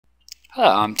Hello,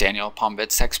 I'm Daniel,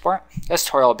 PalmVids Tech Support. This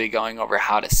tutorial will be going over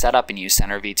how to set up and use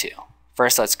Center V2.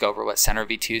 First, let's go over what Center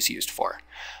V2 is used for.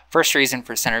 First reason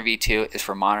for Center V2 is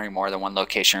for monitoring more than one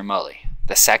location remotely.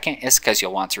 The second is because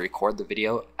you'll want to record the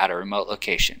video at a remote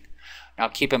location. Now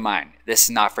keep in mind, this is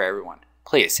not for everyone.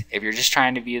 Please, if you're just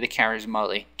trying to view the cameras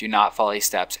remotely, do not follow these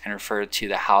steps and refer to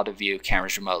the How to View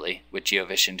Cameras Remotely with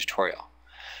GeoVision tutorial.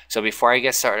 So before I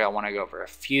get started, I want to go over a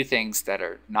few things that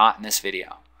are not in this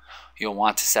video. You'll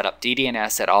want to set up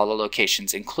DDNS at all the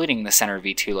locations, including the Center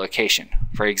V2 location.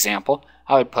 For example,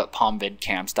 I would put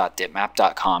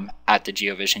palmvidcams.dipmap.com at the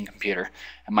GeoVision computer,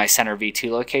 and my Center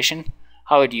V2 location,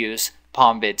 I would use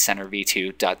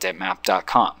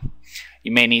palmvidcenterv2.dipmap.com.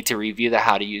 You may need to review the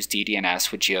How to Use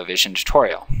DDNS with GeoVision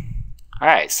tutorial.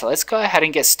 Alright, so let's go ahead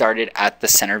and get started at the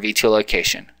Center V2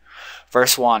 location.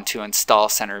 First, we'll want to install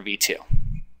Center V2.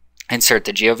 Insert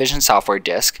the GeoVision software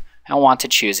disk, and want to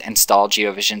choose Install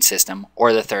GeoVision System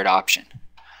or the third option.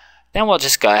 Then we'll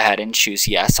just go ahead and choose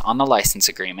Yes on the license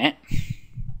agreement.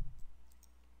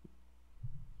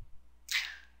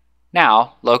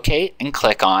 Now locate and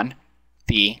click on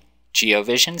the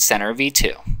GeoVision Center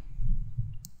V2.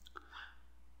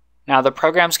 Now the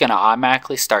program is going to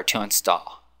automatically start to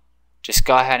install. Just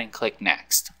go ahead and click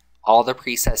Next. All the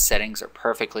preset settings are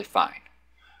perfectly fine,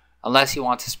 unless you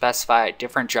want to specify a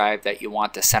different drive that you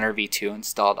want the Center V2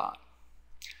 installed on.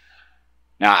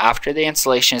 Now after the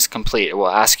installation is complete, it will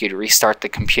ask you to restart the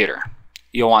computer.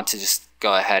 You'll want to just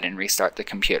go ahead and restart the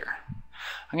computer.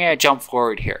 I'm going to jump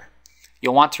forward here.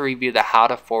 You'll want to review the How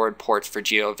to Forward Ports for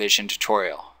GeoVision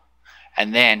tutorial.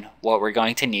 And then what we're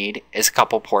going to need is a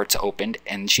couple ports opened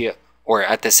in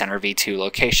at the Center V2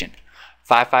 location,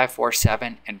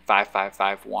 5547 and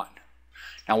 5551.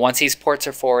 Now once these ports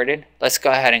are forwarded, let's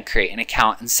go ahead and create an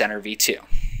account in Center V2.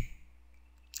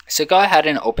 So go ahead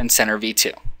and open Center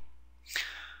V2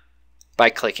 by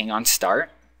clicking on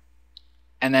Start,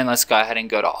 and then let's go ahead and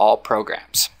go to All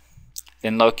Programs.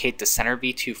 Then locate the Center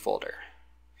V2 folder.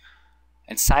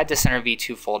 Inside the Center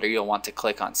V2 folder, you'll want to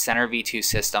click on Center V2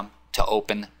 System to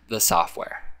open the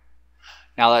software.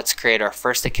 Now let's create our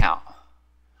first account.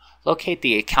 Locate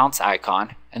the Accounts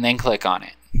icon and then click on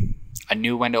it. A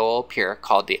new window will appear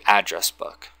called the Address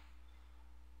Book.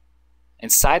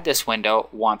 Inside this window,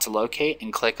 want to locate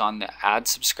and click on the Add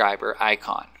Subscriber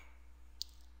icon.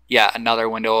 Yet another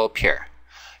window will appear.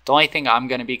 The only thing I'm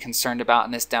going to be concerned about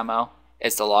in this demo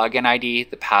is the login ID,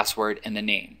 the password, and the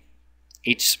name.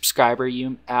 Each subscriber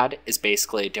you add is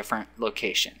basically a different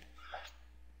location.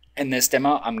 In this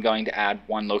demo, I'm going to add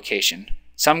one location.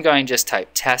 So I'm going to just type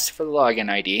test for the login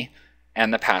ID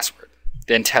and the password,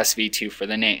 then test v2 for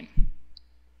the name.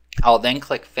 I'll then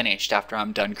click finished after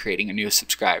I'm done creating a new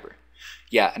subscriber.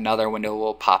 Yet another window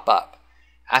will pop up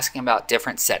asking about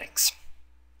different settings.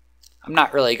 I'm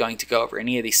not really going to go over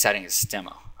any of these settings in this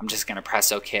demo. I'm just going to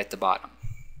press OK at the bottom.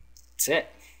 That's it.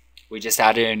 We just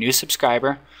added a new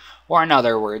subscriber, or in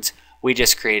other words, we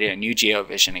just created a new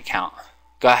GeoVision account.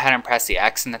 Go ahead and press the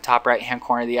X in the top right hand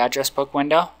corner of the address book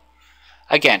window.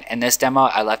 Again, in this demo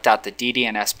I left out the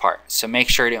DDNS part, so make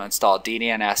sure to install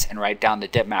DDNS and write down the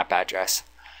DipMap address.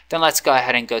 Then let's go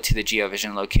ahead and go to the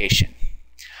GeoVision location.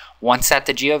 Once at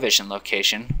the GeoVision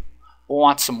location, we'll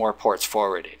want some more ports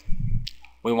forwarded.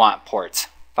 We want ports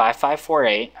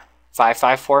 5548,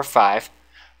 5545,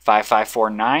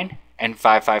 5549, and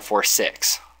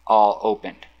 5546 all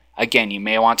opened. Again, you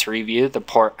may want to review the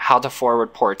How to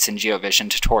Forward Ports in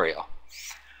GeoVision tutorial.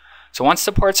 So once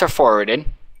the ports are forwarded,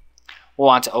 we'll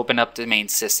want to open up the main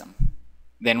system.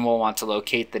 Then we'll want to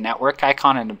locate the network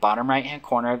icon in the bottom right hand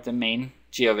corner of the main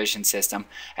GeoVision system,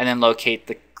 and then locate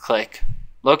and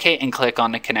click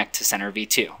on the Connect to Center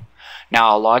V2.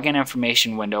 Now a login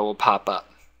information window will pop up.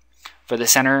 For the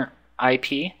Center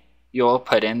IP, you'll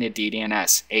put in the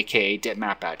DDNS, aka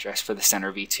DipMap address for the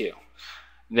Center V2.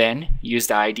 Then use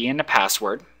the ID and the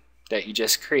password that you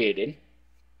just created,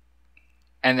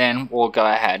 and then we'll go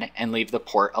ahead and leave the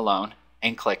port alone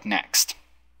and click Next.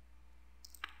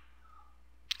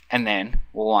 And then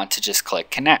we'll want to just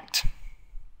click Connect.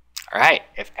 Alright,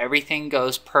 if everything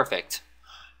goes perfect,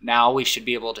 now we should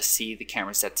be able to see the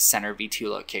cameras at the Center V2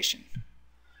 location.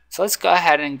 So let's go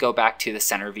ahead and go back to the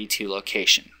Center V2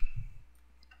 location.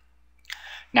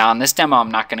 Now in this demo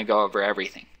I'm not going to go over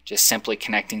everything, just simply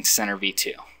connecting to Center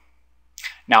V2.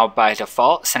 Now by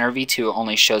default, Center V2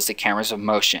 only shows the cameras of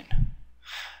motion.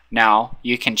 Now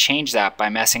you can change that by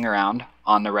messing around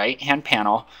on the right hand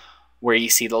panel where you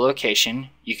see the location.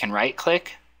 You can right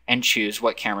click and choose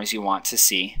what cameras you want to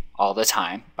see all the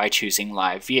time by choosing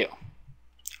Live View.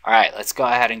 Alright, let's go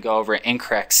ahead and go over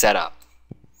incorrect setup.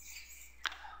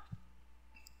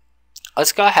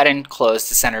 Let's go ahead and close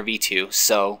the center V2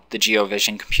 so the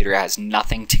GeoVision computer has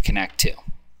nothing to connect to.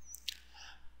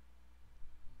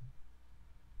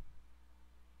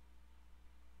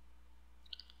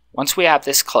 Once we have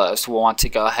this closed, we'll want to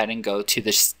go ahead and go to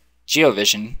the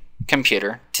GeoVision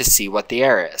computer to see what the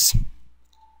error is.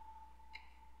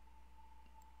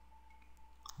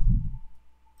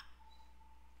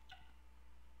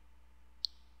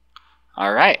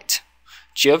 Alright,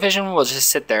 GeoVision will just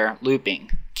sit there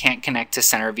looping, can't connect to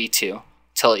center V2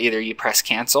 till either you press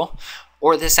cancel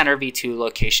or the center V2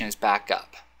 location is back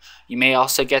up. You may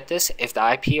also get this if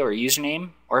the IP or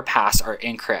username or pass are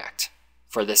incorrect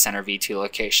for the center V2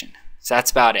 location. So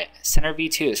that's about it. Center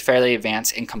V2 is fairly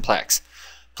advanced and complex.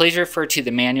 Please refer to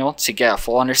the manual to get a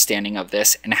full understanding of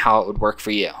this and how it would work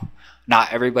for you.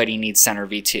 Not everybody needs center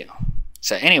V2.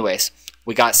 So anyways,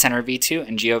 we got center V2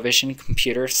 and GeoVision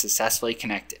computer successfully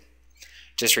connected.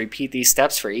 Just repeat these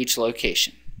steps for each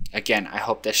location. Again, I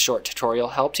hope this short tutorial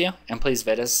helped you, and please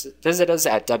visit us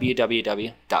at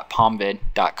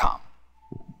www.palmvid.com.